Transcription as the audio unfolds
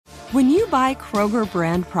When you buy Kroger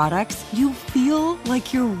brand products, you feel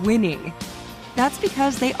like you're winning. That's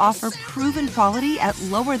because they offer proven quality at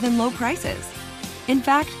lower than low prices. In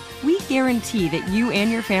fact, we guarantee that you and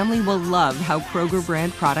your family will love how Kroger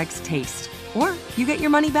brand products taste, or you get your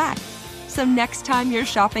money back. So next time you're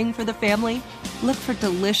shopping for the family, look for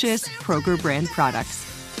delicious Kroger brand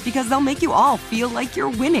products, because they'll make you all feel like you're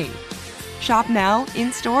winning. Shop now,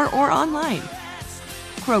 in-store, or online.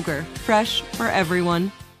 Kroger, fresh for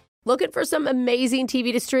everyone. Looking for some amazing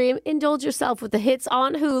TV to stream? Indulge yourself with the hits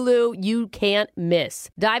on Hulu you can't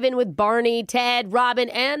miss. Dive in with Barney, Ted, Robin,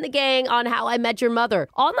 and the gang on How I Met Your Mother.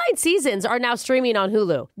 All 9 seasons are now streaming on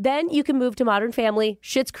Hulu. Then you can move to Modern Family,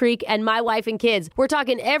 Schitt's Creek, and My Wife and Kids. We're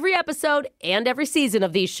talking every episode and every season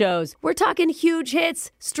of these shows. We're talking huge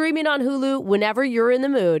hits, streaming on Hulu whenever you're in the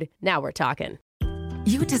mood. Now we're talking.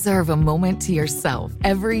 You deserve a moment to yourself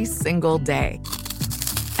every single day.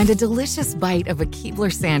 And a delicious bite of a Keebler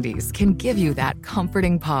Sandies can give you that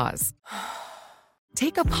comforting pause.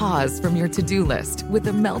 Take a pause from your to-do list with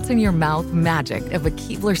the melt-in-your-mouth magic of a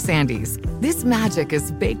Keebler Sandies. This magic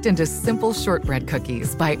is baked into simple shortbread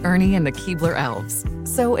cookies by Ernie and the Keebler Elves.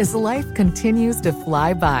 So as life continues to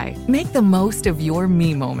fly by, make the most of your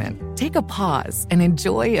me moment. Take a pause and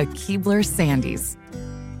enjoy a Keebler Sandies.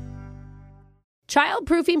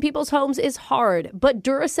 Child-proofing people's homes is hard, but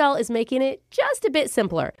Duracell is making it just a bit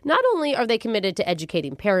simpler. Not only are they committed to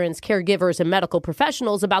educating parents, caregivers, and medical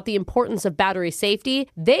professionals about the importance of battery safety,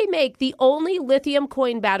 they make the only lithium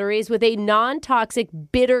coin batteries with a non-toxic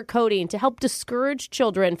bitter coating to help discourage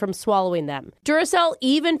children from swallowing them. Duracell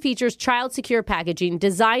even features child-secure packaging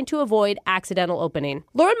designed to avoid accidental opening.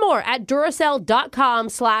 Learn more at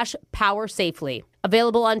Duracell.com/powersafely.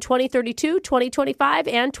 Available on 2032, 2025,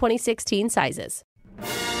 and 2016 sizes.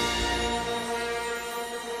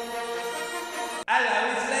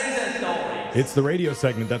 It's the radio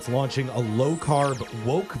segment that's launching a low-carb,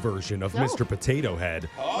 woke version of Mr. Potato Head.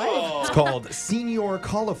 It's called Senior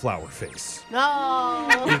Cauliflower Face. No.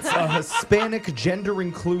 It's a Hispanic,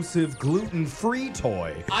 gender-inclusive, gluten-free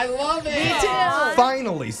toy. I love it. Me too.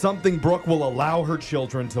 Finally, something Brooke will allow her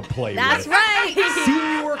children to play That's with. right.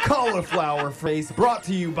 Senior Cauliflower Face, brought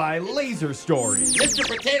to you by Laser Stories. Mr.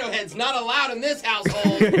 Potato Head's not allowed in this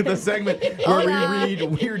household. The segment where we read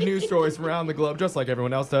weird news stories from around the globe, just like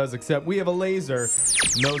everyone else does, except we have a laser,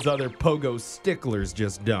 and those other pogo sticklers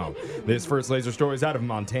just don't. This first laser story is out of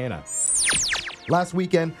Montana. Last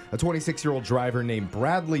weekend, a 26-year-old driver named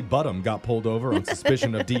Bradley Buttum got pulled over on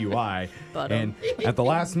suspicion of DUI, and at the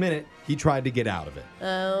last minute, he tried to get out of it.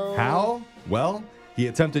 Oh. How? Well, he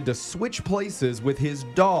attempted to switch places with his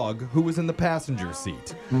dog, who was in the passenger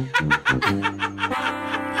seat. You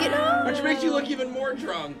know? Which makes you look even more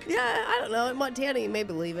drunk. Yeah, I don't know. In Montana, you may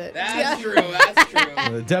believe it. That's true. That's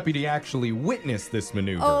true. The deputy actually witnessed this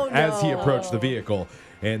maneuver as he approached the vehicle.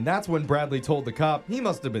 And that's when Bradley told the cop he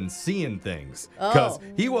must have been seeing things. Because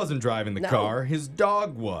he wasn't driving the car, his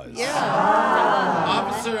dog was.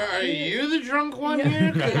 Officer, are you the drunk one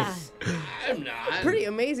here? 'Cause I'm not. Pretty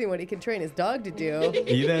amazing what he can train his dog to do.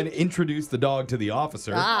 He then introduced the dog to the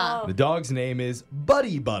officer. The dog's name is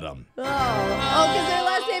Buddy Buttum. Because their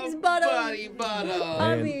last name's Buttum. Buddy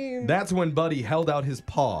Buttum. And that's when Buddy held out his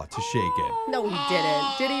paw to shake it. No, he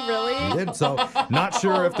didn't. Did he really? He did. So, not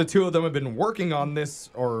sure if the two of them have been working on this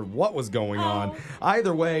or what was going on.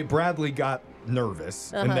 Either way, Bradley got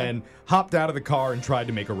nervous and then hopped out of the car and tried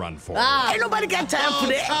to make a run for it. Ain't nobody got time for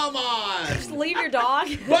that. Come on. Just leave your dog.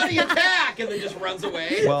 Buddy attack! And then just runs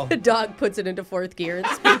away. Well, The dog puts it into fourth gear and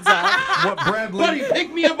speeds up. what Bradley Buddy,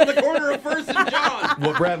 pick me up on the corner of First and John.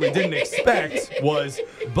 what Bradley didn't expect was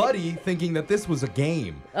Buddy thinking that this was a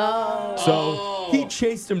game. So he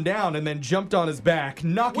chased him down and then jumped on his back,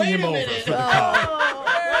 knocking Wait him a over minute. for the cop.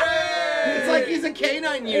 It's like he's a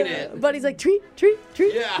canine unit. But he's like, treat, treat,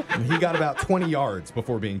 treat. Yeah. And he got about 20 yards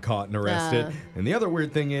before being caught and arrested. And the other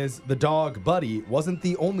weird thing is the dog, Buddy, wasn't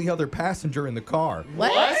the only other passenger in the car.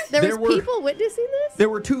 What? There There was were- people witnessing this? There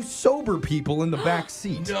were two sober people in the back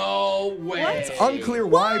seat. No way. It's unclear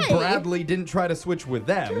why Why? Bradley didn't try to switch with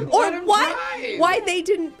them. Or Let him why? drive. Why they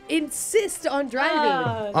didn't insist on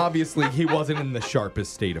driving? Obviously, he wasn't in the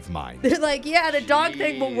sharpest state of mind. They're like, yeah, the dog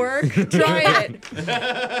thing will work. Try it.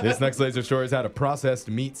 This next laser story is out of Processed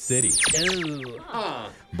Meat City.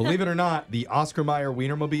 Believe it or not, the Oscar Mayer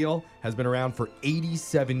Wienermobile has been around for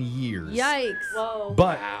 87 years. Yikes. Whoa.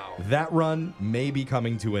 But that run may be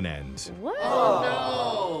coming to an end. What?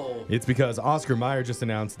 No. It's because Oscar Mayer just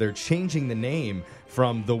announced they're changing the name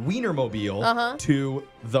from the Wienermobile to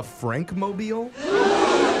the Frankmobile.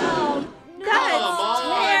 That's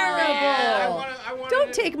terrible. Man. I wanna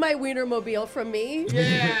Don't take my Wienermobile from me.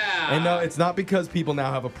 Yeah. Yeah. And no, it's not because people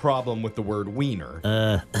now have a problem with the word wiener.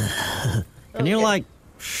 Can you,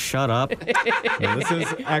 shut up? No, this is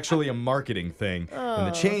actually a marketing thing. And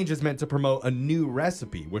the change is meant to promote a new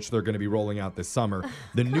recipe, which they're going to be rolling out this summer.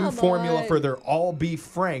 The new formula for their all-beef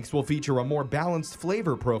Franks will feature a more balanced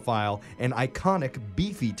flavor profile and iconic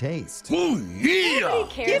beefy taste. Nobody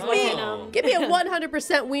cares what's in them. Give me a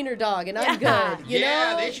 100% wiener dog, and I'm good. You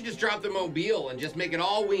know? They should just drop the mobile and just make it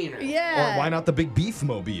all wiener. Yeah. Or why not the big beef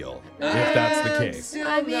mobile, if that's the case?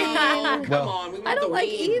 I mean, Come on. We want I don't the like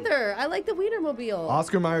ween. either. I like the Wienermobile.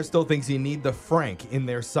 Oscar Mayer still thinks you need the Frank in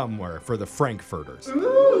there somewhere for the Frankfurters.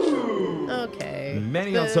 Okay.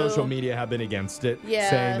 Many on Boo. social media have been against it, Yeah.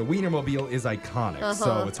 saying the Wienermobile is iconic,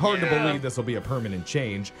 so it's hard to Yeah. believe this will be a permanent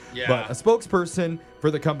change. Yeah. But a spokesperson for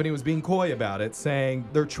the company was being coy about it, saying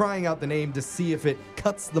they're trying out the name to see if it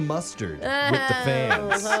cuts the mustard with the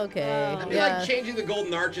fans. Oh, okay. It'd be like changing the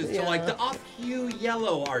golden arches to like the off-hue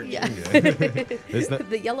yellow arches. Yeah. This, ne-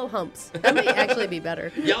 The yellow humps. That might actually be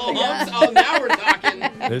better. Yellow humps? Oh, now we're talking.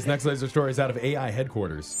 this next laser story is out of AI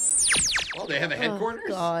headquarters. Oh, they have a headquarters?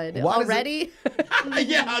 God. Why does it- Already?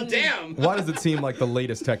 Yeah, damn. Why does it seem like the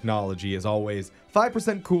latest technology is always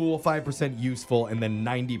 5% cool, 5% useful, and then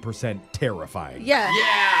 90% terrifying? Yeah.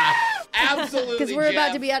 Yeah, absolutely. Because we're about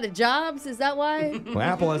Jeff. to be out of jobs. Is that why? Well,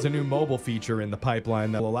 Apple has a new mobile feature in the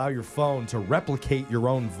pipeline that will allow your phone to replicate your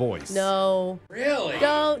own voice. No. Really?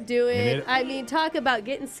 Don't do And it. it- I mean, talk about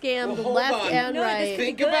getting scammed Well, hold left on. and No, right. this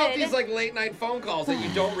Think about Good. these like late night phone calls that you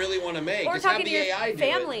don't really want to make. Or Just have talking the to your AI do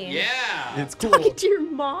family. it. Yeah. It's cool. Talking to your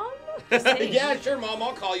mom? Yeah, sure, Mom.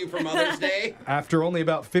 I'll call you for Mother's Day. After only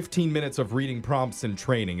about 15 minutes of reading prompts and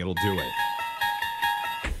training, it'll do it.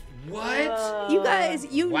 What? You guys,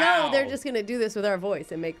 you Wow. know they're just going to do this with our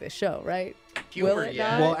voice and make this show, right? Humor, Will it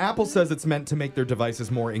yeah. not? Well, Apple says it's meant to make their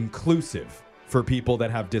devices more inclusive for people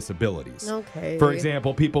that have disabilities. Okay. For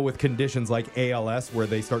example, people with conditions like ALS where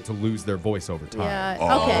they start to lose their voice over time. Yeah.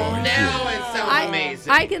 Oh, Okay. now it sounds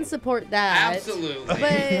amazing. I can support that.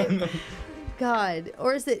 Absolutely. But God,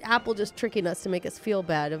 or is it Apple just tricking us to make us feel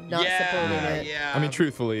bad of not supporting it? Yeah. I mean,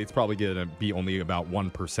 truthfully, it's probably going to be only about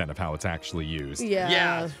 1% of how it's actually used. Yeah.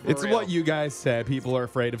 Yeah. It's for real. what you guys said. People are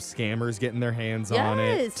afraid of scammers getting their hands on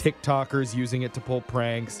it. Yes. TikTokers using it to pull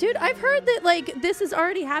pranks. Dude, I've heard that this is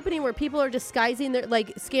already happening where people are disguising their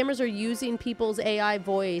scammers are using people's AI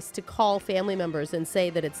voice to call family members and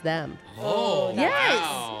say that it's them. Oh, Yes.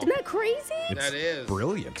 wow. Isn't that crazy? It's That is.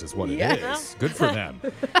 brilliant, is what it Yeah. is. Good for them.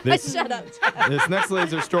 This, Shut up. this next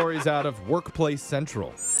laser story is out of Workplace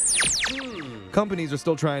Central. Companies are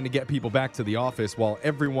still trying to get people back to the office while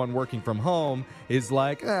everyone working from home is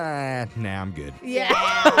like, nah, I'm good. Yeah.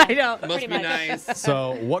 I know. Must be nice.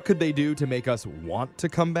 So, what could they do to make us want to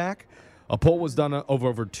come back? A poll was done of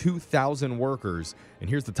over 2,000 workers, and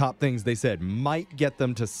here's the top things they said might get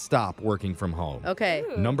them to stop working from home. Okay.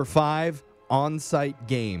 Number 5, on-site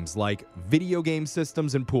games like video game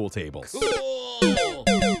systems and pool tables. Cool.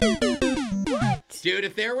 Dude,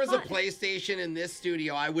 if there was a PlayStation in this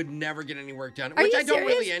studio, I would never get any work done. Are Which you I don't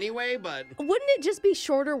really serious? anyway, but Wouldn't it just be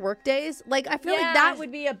shorter work days? I feel like Yeah. that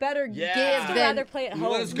would be a better Yeah. give I'd than rather play at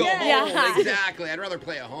home. let's go Yeah. home. Exactly. I'd rather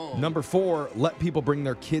play at home. Number 4, let people bring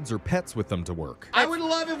their kids or pets with them to work. I would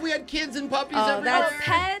love if we had kids and puppies Oh, everywhere. that's-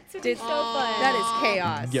 Pets would be Dude, so fun. that is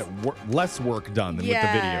chaos. Get less work done than with the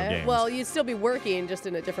video games. Well, you'd still be working just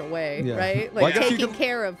in a different way, Yeah. right? Well, I Like guess you taking could-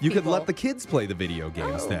 care of you could people. let the kids play the video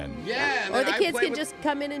games then. Yeah. and Or then the I kids play can with- just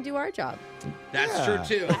come in and do our job. That's Yeah.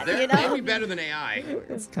 true too. They're, You know? They'd be better than AI.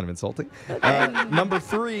 It's kind of insulting. Number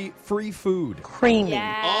 3, free food.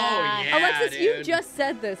 Yeah. Oh yeah. Alexis, you dude. just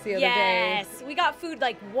said this the other Yes. We got food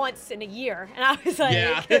once in a year. And I was like,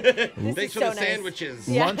 Yeah. this Thanks is for so the nice. sandwiches.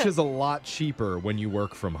 Yeah. Lunch is a lot cheaper when you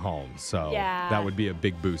work from home, so Yeah. that would be a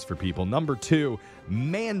big boost for people. Number 2,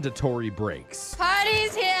 mandatory breaks.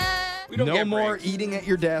 Party's here. We don't No get more breaks. eating at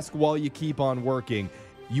your desk while you keep on working.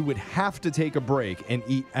 You would have to take a break and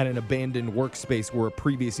eat at an abandoned workspace where a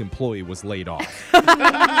previous employee was laid off. There's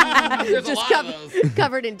a Just lot of those.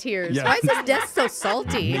 covered in tears. Yeah. Why is this desk so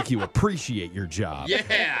salty? Make you appreciate your job. Yeah.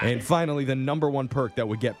 And finally, the number 1 perk that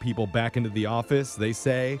would get people back into the office, they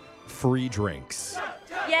say free drinks.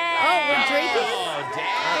 Yeah. Oh, we're drinking? Oh,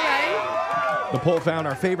 damn. The poll found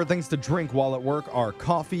our favorite things to drink while at work are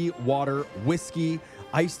coffee, water, whiskey,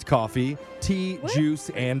 iced coffee, tea, juice,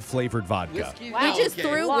 and flavored vodka. Whiskey? Wow. We just Okay.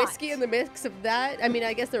 threw Lot. whiskey in the mix of that. I mean,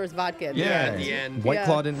 I guess there was vodka in Yeah, there. at the end. White Yeah.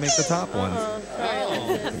 Claw didn't make the top ones.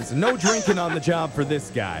 Oh. There's no drinking on the job for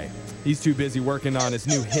this guy. He's too busy working on his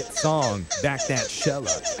new hit song, Back That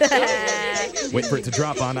Shella. Wait for it to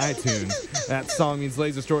drop on iTunes. That song means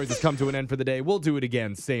Laser Stories has come to an end for the day. We'll do it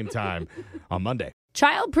again, same time on Monday.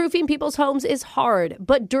 Childproofing people's homes is hard,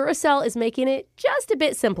 but Duracell is making it just a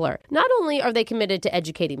bit simpler. Not only are they committed to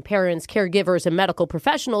educating parents, caregivers, and medical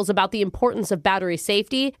professionals about the importance of battery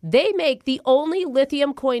safety, they make the only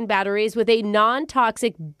lithium coin batteries with a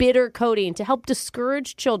non-toxic bitter coating to help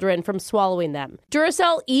discourage children from swallowing them.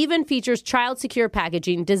 Duracell even features child-secure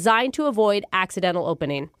packaging designed to avoid accidental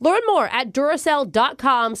opening. Learn more at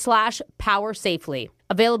Duracell.com/powersafely.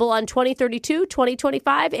 Available on 2032,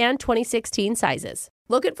 2025, and 2016 sizes.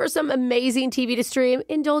 Looking for some amazing TV to stream?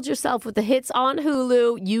 Indulge yourself with the hits on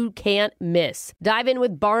Hulu you can't miss. Dive in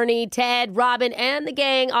with Barney, Ted, Robin, and the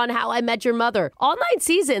gang on How I Met Your Mother. All 9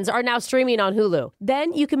 seasons are now streaming on Hulu.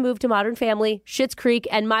 Then you can move to Modern Family, Schitt's Creek,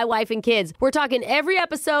 and My Wife and Kids. We're talking every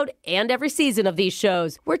episode and every season of these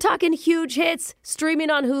shows. We're talking huge hits, streaming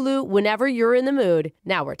on Hulu whenever you're in the mood.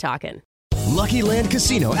 Now we're talking. Lucky Land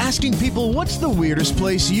Casino, asking people, what's the weirdest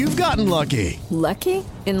place you've gotten lucky? Lucky?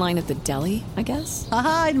 In line at the deli, I guess?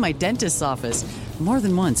 Aha, in my dentist's office. More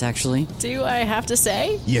than once, actually. Do I have to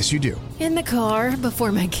say? Yes, you do. In the car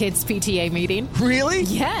before my kids' PTA meeting. Really?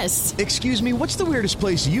 Yes. Excuse me, what's the weirdest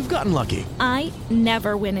place you've gotten lucky? I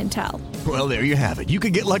never win and tell. Well, there you have it. You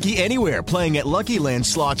can get lucky anywhere, playing at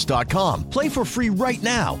LuckyLandSlots.com. Play for free right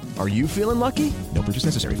now. Are you feeling lucky? No purchase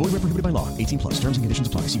necessary. Void where prohibited by law. 18+. Terms and conditions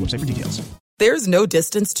apply. See website for details. There's no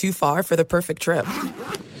distance too far for the perfect trip.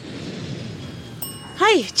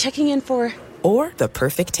 Hi, checking in for... Or the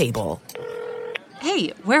perfect table. Hey,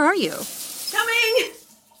 where are you? Coming!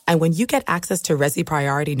 And when you get access to Resi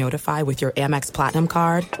Priority Notify with your Amex Platinum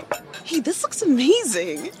card... Hey, this looks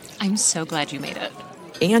amazing. I'm so glad you made it.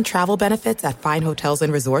 And travel benefits at fine hotels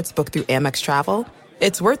and resorts booked through Amex Travel,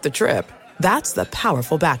 it's worth the trip. That's the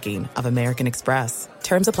powerful backing of American Express.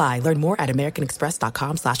 Terms apply. Learn more at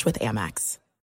americanexpress.com/withAmex.